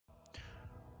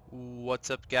What's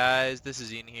up, guys? This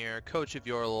is Ian here, coach of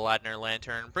your Ladner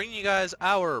Lanturn, bringing you guys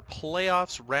our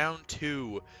playoffs round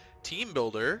 2 team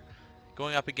builder,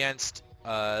 going up against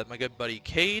my good buddy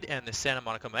Kade and the Santa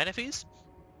Monica Manaphys.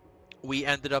 We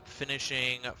ended up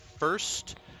finishing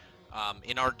first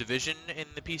in our division in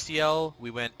the PCL. We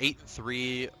went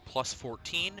 8-3 plus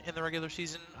 14 in the regular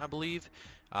season, I believe,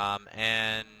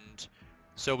 and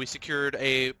so we secured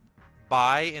a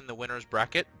bye in the winner's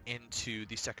bracket into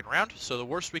the second round. So the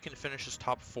worst we can finish is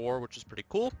top 4, which is pretty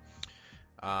cool.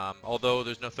 Although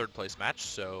there's no third place match,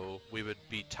 so we would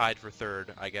be tied for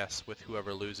third, I guess, with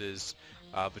whoever loses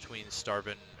between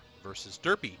Starvin versus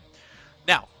Derpy.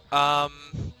 Now,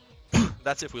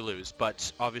 that's if we lose,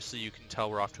 but obviously you can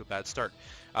tell we're off to a bad start.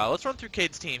 Let's run through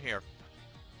Cade's team here.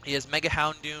 He has Mega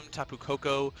Houndoom, Tapu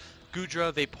Koko,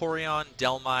 Goodra, Vaporeon,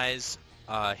 Delmise,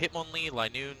 Hitmonlee,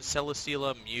 Linoon,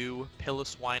 Celesteela, Mew,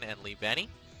 Piloswine, and Leavanny.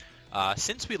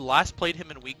 Since we last played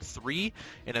him in Week 3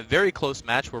 in a very close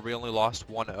match where we only lost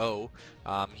 1-0,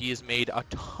 he has made a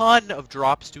ton of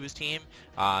drops to his team.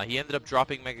 He ended up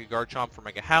dropping Mega Garchomp for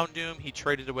Mega Houndoom. He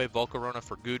traded away Volcarona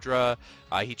for Goodra.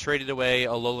 He traded away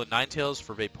Alolan Ninetales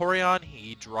for Vaporeon.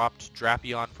 He dropped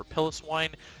Drapion for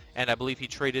Piloswine. And I believe he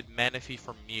traded Manaphy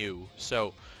for Mew.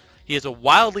 So he has a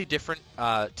wildly different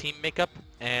team makeup,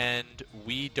 and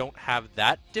we don't have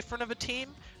that different of a team.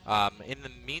 In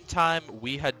the meantime,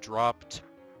 we had dropped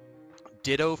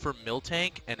Ditto for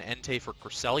Miltank and Entei for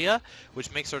Cresselia,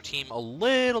 which makes our team a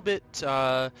little bit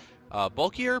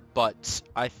bulkier, but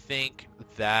I think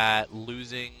that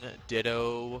losing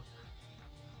Ditto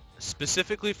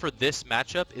specifically for this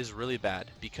matchup is really bad,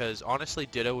 because honestly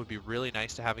Ditto would be really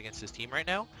nice to have against his team right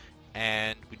now,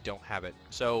 and we don't have it.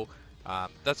 So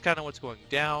that's kind of what's going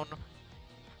down.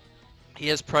 He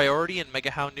has priority in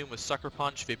Mega Houndoom with Sucker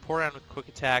Punch, Vaporeon with Quick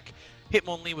Attack,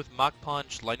 Hitmonlee with Mach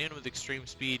Punch, Linoon with Extreme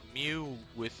Speed, Mew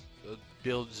with a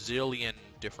bazillion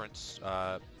different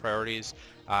priorities,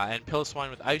 and Piloswine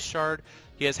with Ice Shard.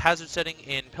 He has Hazard Setting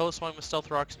in Piloswine with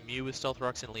Stealth Rocks, Mew with Stealth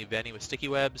Rocks, and Leavanny with Sticky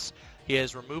Webs. He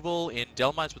has Removal in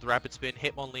Delmise with Rapid Spin,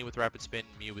 Hitmonlee with Rapid Spin,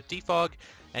 Mew with Defog,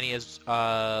 and he has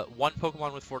one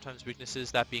Pokemon with 4 times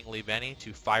weaknesses, that being Leavanny,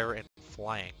 to Fire and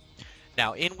Flying.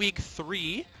 Now, in Week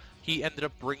 3, he ended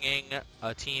up bringing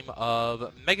a team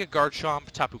of Mega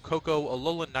Garchomp, Tapu Koko,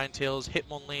 Alolan Ninetales,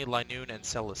 Hitmonlee, Linoon, and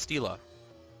Celesteela.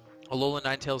 Alolan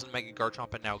Ninetales and Mega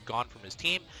Garchomp are now gone from his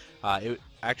team. It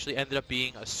actually ended up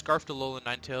being a Scarfed Alolan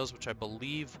Ninetales, which I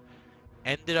believe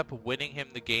ended up winning him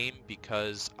the game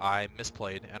because I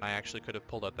misplayed, and I actually could have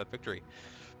pulled out that victory.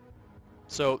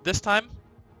 So this time,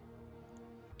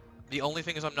 the only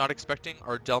things I'm not expecting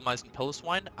are Delmise and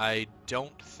Piloswine. I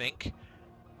don't think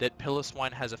that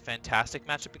Piloswine has a fantastic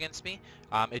matchup against me.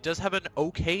 It does have an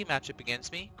okay matchup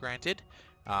against me, granted.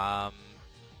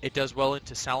 It does well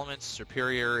into Salamence,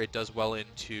 Superior. It does well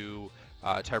into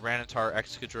Tyranitar,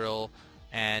 Excadrill,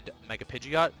 and Mega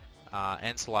Pidgeot,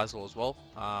 and Salazzle as well.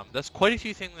 That's quite a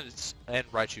few things that it's,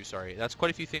 and Raichu, sorry. That's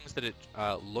quite a few things that it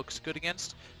looks good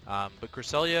against. But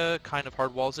Cresselia kind of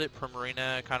hard walls it,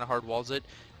 Primarina kind of hard walls it,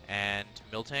 and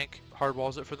Miltank hard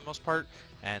walls it for the most part.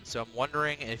 And so I'm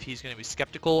wondering if he's going to be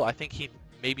skeptical. I think he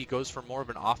maybe goes for more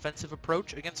of an offensive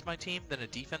approach against my team than a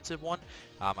defensive one.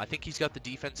 I think he's got the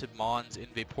defensive Mons in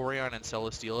Vaporeon and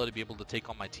Celesteela to be able to take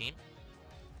on my team.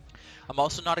 I'm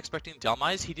also not expecting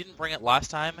Delmise. He didn't bring it last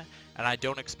time, and I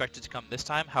don't expect it to come this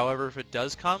time. However, if it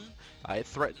does come, it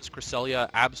threatens Cresselia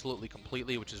absolutely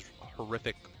completely, which is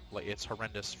horrific. Like, it's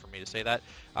horrendous for me to say that.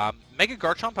 Mega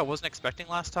Garchomp I wasn't expecting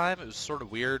last time. It was sort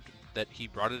of weird that he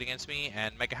brought it against me,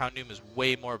 and Mega Houndoom is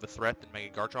way more of a threat than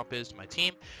Mega Garchomp is to my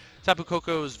team. Tapu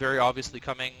Koko is very obviously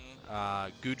coming.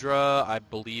 Goodra, I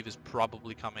believe, is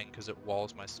probably coming because it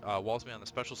walls me on the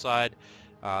special side.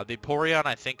 Vaporeon,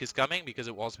 I think, is coming because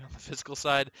it walls me on the physical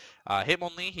side.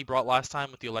 Hitmonlee, he brought last time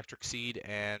with the Electric Seed,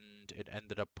 and it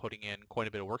ended up putting in quite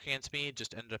a bit of work against me.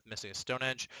 Just ended up missing a Stone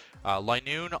Edge.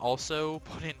 Linoon also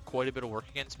put in quite a bit of work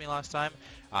against me last time.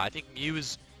 I think Mew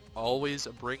is always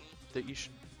a bring that you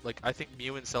should... Like, I think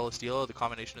Mew and Celesteela, the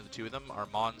combination of the two of them, are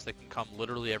Mons that can come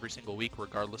literally every single week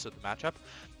regardless of the matchup.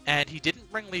 And he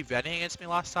didn't bring Leavanny against me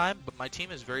last time, but my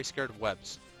team is very scared of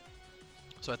webs.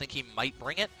 So I think he might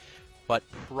bring it, but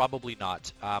probably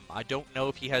not. I don't know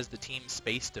if he has the team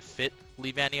space to fit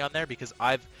Leavanny on there, because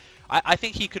I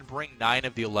think he could bring 9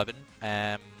 of the 11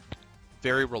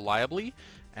 very reliably,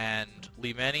 and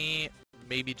Leavanny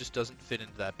maybe just doesn't fit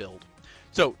into that build.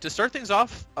 So, to start things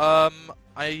off,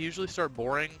 I usually start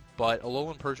boring, but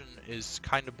Alolan Persian is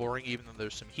kind of boring even though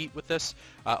there's some heat with this.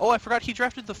 Oh, I forgot he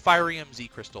drafted the Firium Z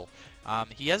Crystal.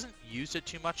 He hasn't used it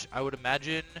too much. I would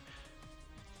imagine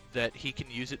that he can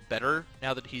use it better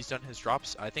now that he's done his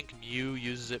drops. I think Mew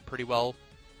uses it pretty well,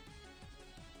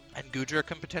 and Goodra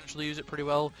can potentially use it pretty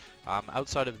well.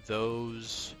 Outside of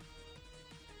those,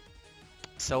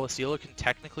 Celesteela can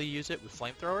technically use it with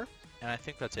Flamethrower, and I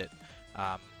think that's it.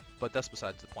 But that's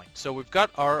besides the point. So we've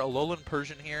got our Alolan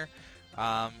Persian here.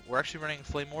 We're actually running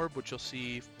Flame Orb, which you'll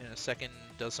see in a second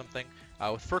does something.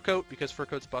 With Fur Coat, because Fur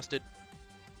Coat's busted.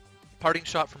 Parting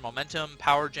Shot for momentum.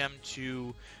 Power Gem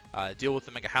to deal with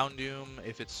the Mega Houndoom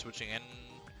if it's switching in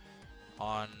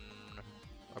on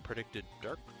a predicted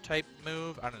Dark type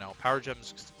move. I don't know. Power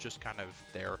Gem's just kind of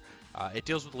there. It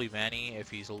deals with Leavanny if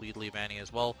he's a lead Leavanny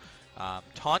as well.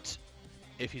 Taunt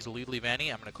if he's a lead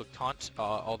Leavanny. I'm going to click Taunt,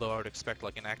 although I would expect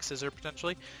like an X-Scissor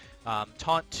potentially.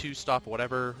 Taunt to stop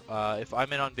whatever. If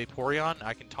I'm in on Vaporeon,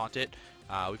 I can taunt it.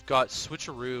 We've got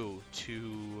Switcheroo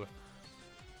to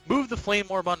move the Flame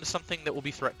Orb onto something that will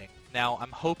be threatening. Now,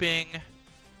 I'm hoping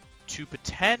to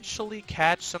potentially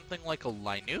catch something like a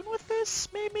Linoon with this,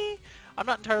 maybe? I'm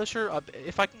not entirely sure.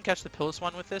 If I can catch the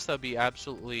Piloswine with this, that would be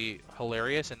absolutely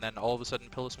hilarious, and then all of a sudden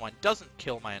Piloswine doesn't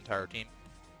kill my entire team.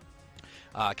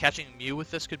 Catching Mew with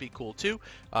this could be cool too,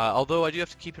 although I do have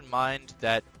to keep in mind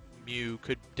that Mew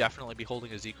could definitely be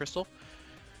holding a Z-Crystal.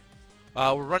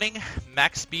 We're running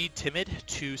Max Speed Timid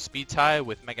to Speed Tie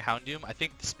with Mega Houndoom. I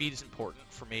think the speed is important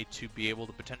for me to be able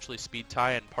to potentially Speed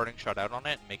Tie and Parting Shot out on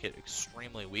it and make it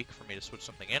extremely weak for me to switch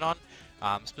something in on.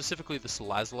 Specifically the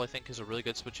Salazzle I think is a really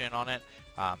good switch in on it.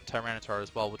 Tyranitar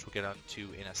as well, which we'll get onto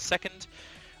in a second.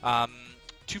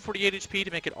 248 HP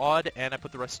to make it odd, and I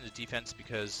put the rest into defense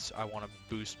because I want to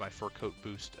boost my Fur Coat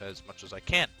boost as much as I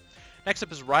can. Next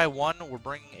up is Raiwan. We're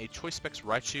bringing a Choice Specs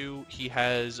Raichu. He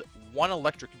has one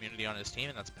Electric immunity on his team,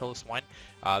 and that's Piloswine.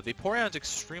 Vaporeon's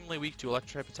extremely weak to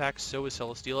Electric type attacks, so is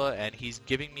Celesteela, and he's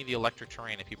giving me the Electric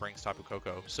terrain if he brings Tapu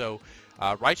Koko. So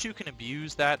Raichu can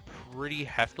abuse that pretty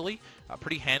heftily,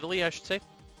 pretty handily, I should say.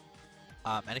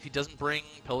 And if he doesn't bring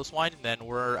Piloswine, then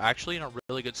we're actually in a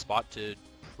really good spot to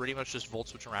pretty much just Volt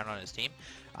Switch around on his team.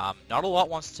 Not a lot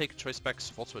wants to take Choice Specs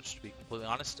Volt Switch, to be completely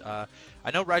honest. I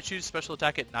know Raichu's special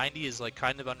attack at 90 is like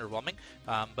kind of underwhelming,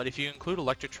 but if you include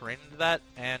Electric Terrain into that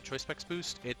and Choice Specs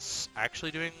Boost, it's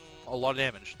actually doing a lot of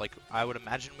damage. Like, I would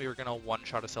imagine we were going to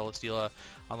one-shot a Celesteela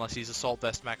unless he's Assault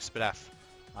Vest Max Spidef,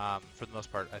 for the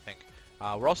most part, I think.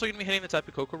 We're also going to be hitting the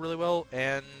Tapu Koko really well,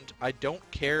 and I don't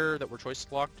care that we're Choice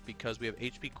Locked because we have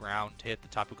HP Ground to hit the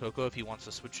Tapu Koko if he wants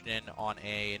to switch it in on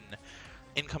an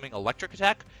incoming Electric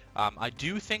attack. I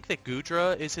do think that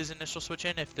Goodra is his initial switch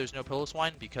in if there's no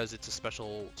Piloswine because it's a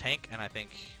special tank, and I think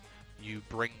you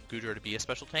bring Goodra to be a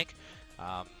special tank.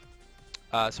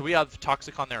 So we have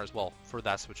Toxic on there as well for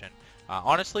that switch in.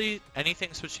 Honestly,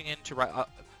 anything switching into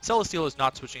Celesteela is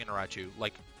not switching into Raichu.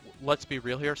 Like, let's be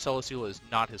real here, Celesteela is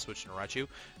not his switch into Raichu.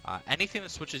 Anything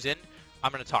that switches in,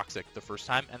 I'm going to Toxic the first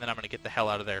time, and then I'm going to get the hell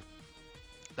out of there.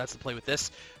 That's the play with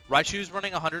this. Raichu's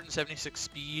running 176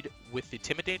 speed with the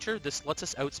Timid nature. This lets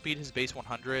us outspeed his base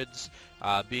 100s,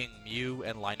 being Mew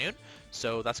and Linoon.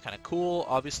 So that's kind of cool.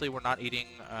 Obviously, we're not eating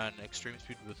an extreme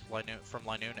speed with from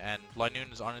Linoon, and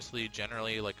Linoon is honestly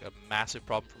generally like a massive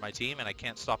problem for my team, and I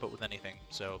can't stop it with anything.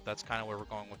 So that's kind of where we're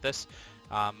going with this.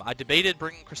 I debated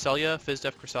bringing Cresselia,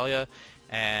 FizzDef Cresselia,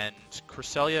 and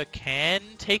Cresselia can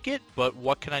take it, but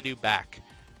what can I do back?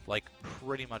 Like,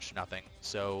 pretty much nothing.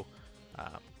 So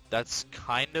that's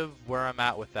kind of where I'm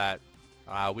at with that.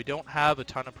 We don't have a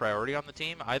ton of priority on the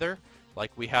team either.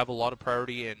 Like, we have a lot of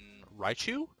priority in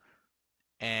Raichu,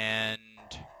 and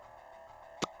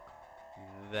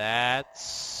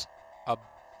that's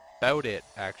about it,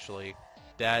 actually.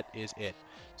 That is it.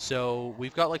 So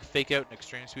we've got like Fake Out and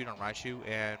Extreme Speed on Raichu,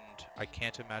 and I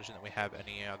can't imagine that we have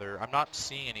any other. I'm not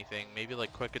seeing anything. Maybe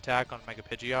like Quick Attack on Mega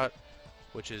Pidgeot,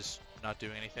 which is not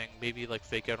doing anything. Maybe like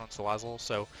Fake Out on Salazzle.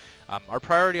 So our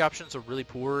priority options are really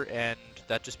poor, and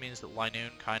that just means that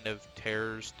Linoon kind of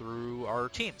tears through our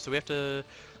team. So we have to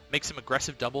make some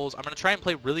aggressive doubles. I'm going to try and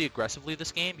play really aggressively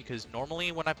this game because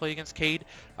normally when I play against Kade,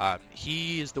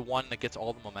 he is the one that gets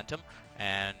all the momentum,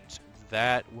 and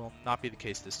that will not be the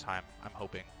case this time, I'm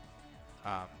hoping.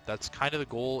 That's kind of the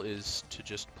goal, is to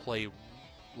just play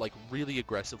like really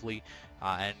aggressively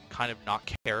and kind of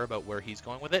not care about where he's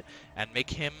going with it, and make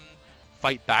him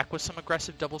fight back with some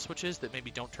aggressive double switches that maybe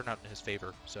don't turn out in his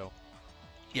favor. So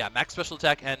yeah, max special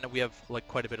attack, and we have like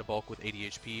quite a bit of bulk with 80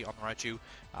 HP on the Raichu.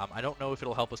 I don't know if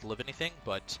it'll help us live anything,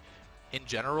 but in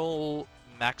general,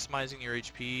 maximizing your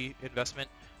HP investment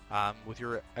with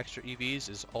your extra EVs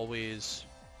is always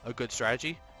a good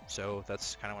strategy. So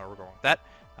that's kind of where we're going with that.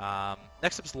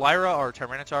 Next up is Lyra, our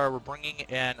Tyranitar. We're bringing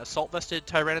an Assault Vested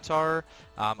Tyranitar.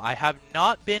 I have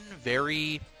not been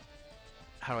very,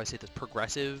 how do I say this,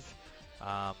 progressive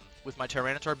With my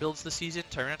Tyranitar builds this season,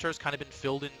 Tyranitar's kind of been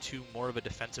filled into more of a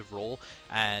defensive role,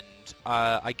 and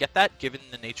I get that given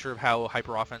the nature of how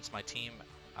hyper offense my team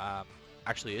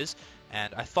actually is.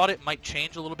 And I thought it might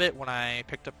change a little bit when I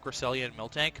picked up Cresselia and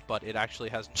Miltank, but it actually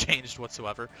hasn't changed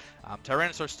whatsoever.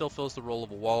 Tyranitar still fills the role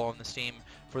of a wall on this team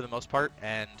for the most part,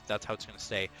 and that's how it's going to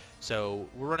stay. So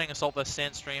we're running Assault Vest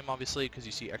Sandstream, obviously, because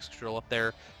you see Excadrill up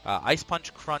there. Ice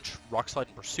Punch, Crunch, Rock Slide,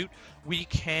 and Pursuit. We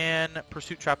can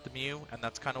Pursuit Trap the Mew, and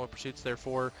that's kind of what Pursuit's there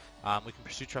for. We can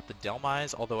Pursuit Trap the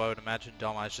Delmise, although I would imagine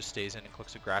Delmise just stays in and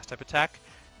clicks a Grass type attack.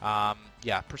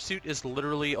 Yeah, Pursuit is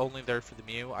literally only there for the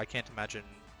Mew. I can't imagine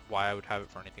why I would have it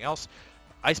for anything else.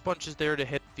 Ice Punch is there to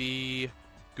hit the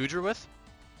Goodra with.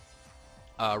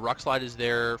 Rock Slide is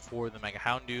there for the Mega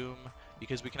Houndoom,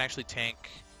 because we can actually tank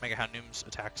Mega Houndoom's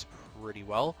attacks pretty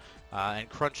well. And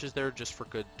Crunch is there just for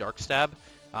good Dark Stab.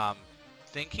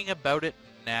 Thinking about it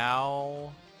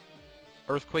now,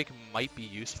 Earthquake might be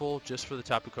useful just for the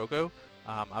Tapu Koko.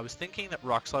 I was thinking that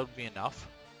Rock Slide would be enough.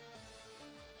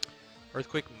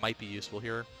 Earthquake might be useful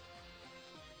here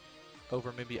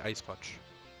over maybe Ice Punch.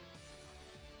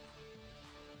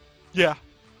 Yeah.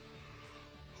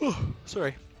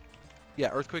 Sorry.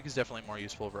 Yeah, Earthquake is definitely more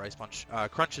useful over Ice Punch.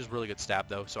 Crunch is really good stab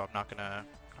though, so I'm not gonna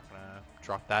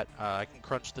drop that. I can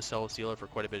crunch the Celesteela for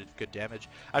quite a bit of good damage.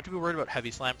 I have to be worried about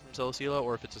Heavy Slam from Celesteela,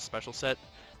 or if it's a special set.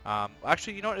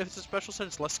 Actually, you know what? If it's a special set,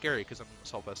 it's less scary because I'm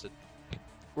Assault Vested.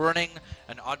 We're running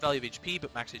an odd value of HP,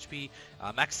 but max HP.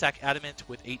 Max stack Adamant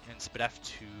with 8 and Spadef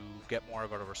to get more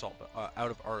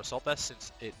out of our Assault Vest,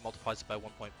 since it multiplies it by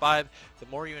 1.5. The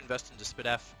more you invest into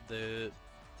Spadef, the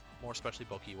more specially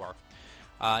bulky you are.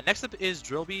 Next up is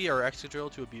Drillbee or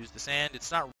Excadrill to abuse the sand.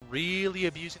 It's not really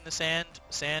abusing the sand.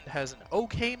 Sand has an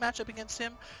okay matchup against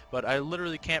him, but I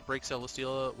literally can't break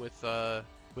Celesteela with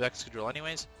Excadrill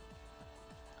anyways.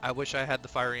 I wish I had the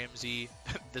Fire EMZ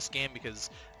this game, because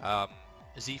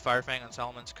Z Firefang on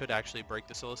Salamence could actually break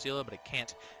the Celesteela, but it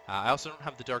can't. I also don't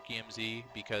have the Dark EMZ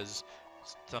because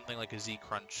something like a Z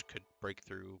Crunch could break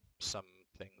through some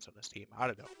things on this team. I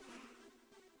don't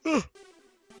know.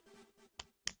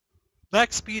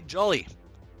 Max Speed Jolly.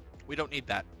 We don't need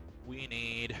that. We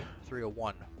need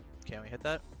 301. Can we hit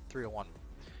that? 301.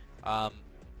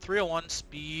 301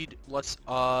 speed lets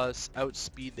us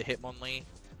outspeed the Hitmonlee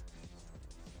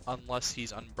unless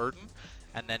he's unburdened.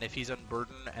 And then if he's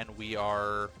unburdened and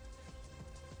we're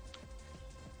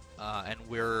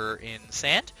in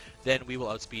sand, then we will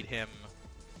outspeed him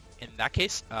in that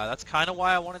case. That's kind of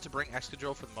why I wanted to bring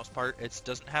Excadrill for the most part. It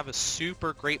doesn't have a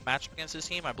super great matchup against this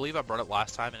team. I believe I brought it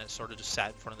last time and it sort of just sat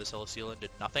in front of the Celesteela and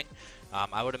did nothing.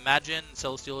 I would imagine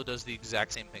Celesteela does the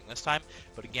exact same thing this time,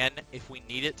 but again, if we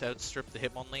need it to outstrip the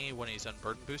Hitmonlee when he's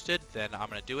unburden boosted, then I'm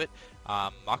going to do it.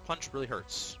 Mach Punch really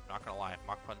hurts, not going to lie.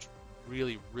 Mach Punch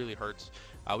really, really hurts.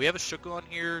 We have a Shuko on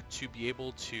here to be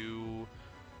able to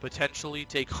potentially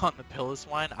take on the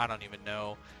Pilliswine. I don't even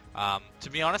know. To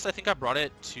be honest, I think I brought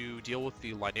it to deal with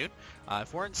the Linoon.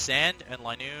 If we're in sand and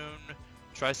Linoon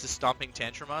tries to Stomping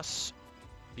Tantrum us,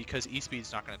 because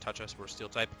E-Speed's not going to touch us, we're Steel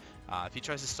type. If he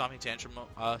tries to Stomping Tantrum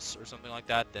us or something like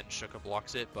that, then Shuko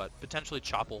blocks it, but potentially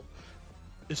Chople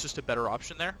is just a better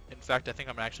option there. In fact, I think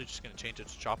I'm actually just going to change it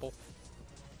to Chople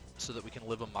so that we can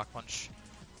live a Mach Punch.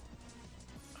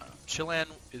 Chillan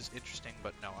is interesting,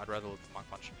 but no, I'd rather live with Mach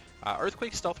Punch.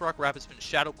 Earthquake, Stealth Rock, Rapid Spin,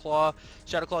 Shadow Claw.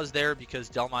 Shadow Claw is there because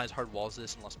Delmise hard walls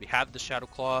this unless we have the Shadow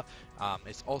Claw.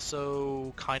 It's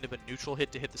also kind of a neutral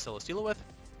hit to hit the Celesteela with.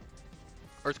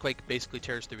 Earthquake basically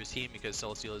tears through his team because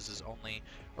Celesteela is his only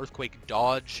Earthquake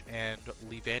dodge, and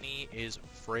Leavanny is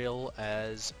frail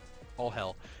as all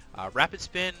hell. Rapid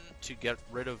Spin to get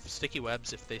rid of Sticky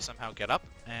Webs if they somehow get up,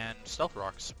 and Stealth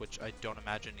Rocks, which I don't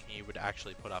imagine he would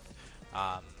actually put up.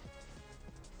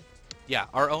 Yeah,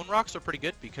 our own rocks are pretty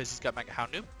good because he's got Mega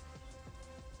Houndoom.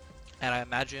 And I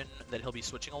imagine that he'll be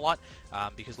switching a lot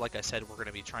because, like I said, we're going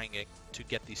to be trying to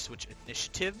get the switch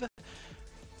initiative.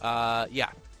 Yeah,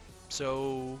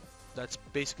 so that's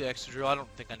basically Excadrill. I don't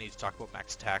think I need to talk about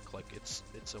max attack. Like, it's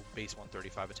a base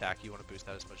 135 attack. You want to boost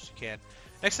that as much as you can.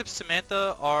 Next up,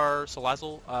 Samantha, our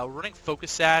Salazzle. We're running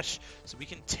Focus Sash so we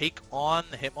can take on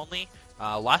the Hitmonlee.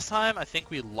 Last time, I think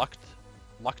we lucked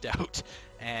out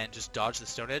and just dodged the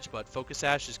Stone Edge, but Focus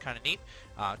Sash is kind of neat.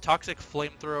 Toxic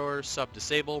Flamethrower,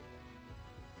 sub-disable.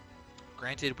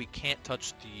 Granted, we can't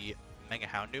touch the Mega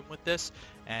Houndoom with this,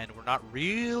 and we're not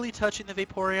really touching the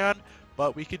Vaporeon,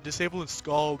 but we can disable its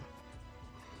Scald.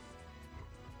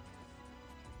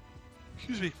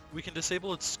 Excuse me. We can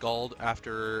disable its Scald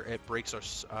after it breaks our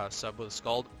sub with a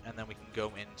Scald, and then we can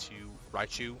go into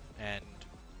Raichu and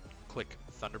click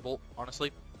Thunderbolt,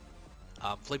 honestly.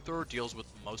 Flamethrower deals with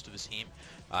most of his team.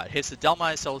 It hits the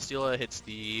Delmai, Celesteela, hits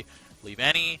the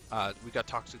Leavanny. We got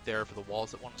Toxic there for the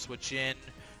walls that want to switch in.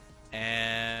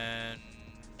 And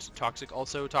Toxic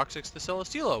also Toxics the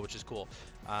Celesteela, which is cool.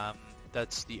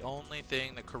 That's the only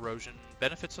thing that Corrosion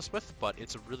benefits us with, but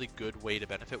it's a really good way to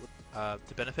benefit.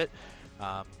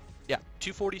 Yeah,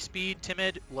 240 speed,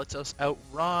 Timid, lets us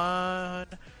outrun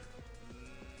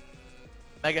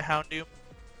Mega Houndoom.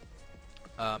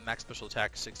 Max special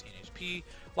attack, 16 HP.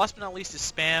 Last but not least is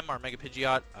Spam, our Mega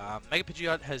Pidgeot. Mega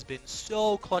Pidgeot has been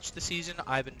so clutch this season.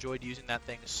 I've enjoyed using that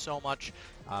thing so much.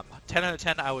 10 out of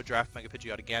 10, I would draft Mega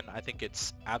Pidgeot again. I think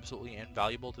it's absolutely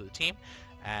invaluable to the team.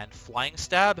 And Flying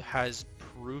Stab has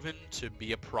proven to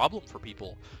be a problem for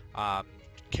people.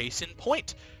 Case in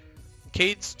point,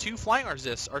 Kade's 2 Flying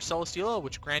Resists are Celesteela,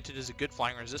 which granted is a good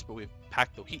Flying Resist, but we've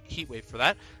packed the Heat Wave for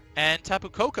that. And Tapu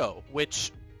Koko,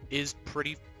 which is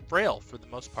pretty frail for the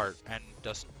most part and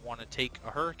doesn't want to take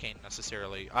a Hurricane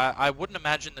necessarily. I wouldn't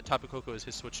imagine that Tapu Koko is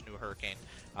his switch into a Hurricane.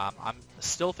 I'm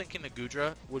still thinking that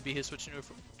Goodra would be his switch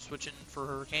in for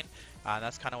Hurricane.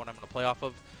 That's kind of what I'm going to play off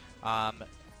of.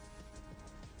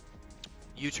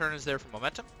 U-turn is there for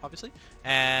momentum, obviously.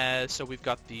 So we've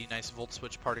got the nice Volt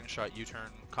Switch Parting Shot U-turn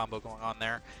combo going on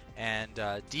there. And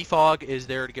Defog is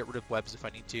there to get rid of webs if I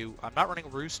need to. I'm not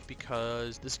running Roost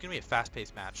because this is going to be a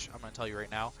fast-paced match. I'm going to tell you right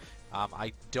now.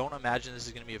 I don't imagine this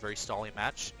is going to be a very stalling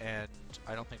match, and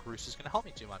I don't think Roost is going to help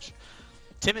me too much.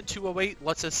 Timid 208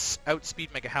 lets us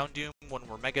outspeed Mega Houndoom when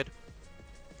we're Mega'd.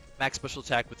 Max special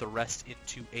attack with the rest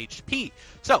into HP.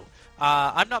 So,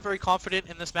 I'm not very confident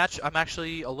in this match. I'm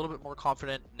actually a little bit more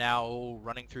confident now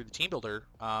running through the Teambuilder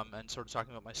and sort of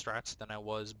talking about my strats than I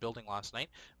was building last night.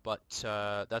 But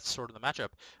that's sort of the matchup.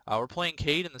 We're playing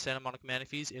Kade in the Santa Monica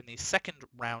Manaphys in the second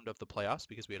round of the playoffs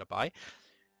because we had a bye.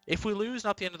 If we lose,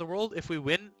 not the end of the world. If we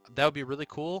win, that would be really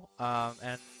cool.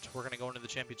 And we're going to go into the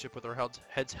championship with our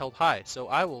heads held high. So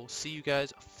I will see you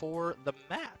guys for the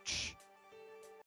match.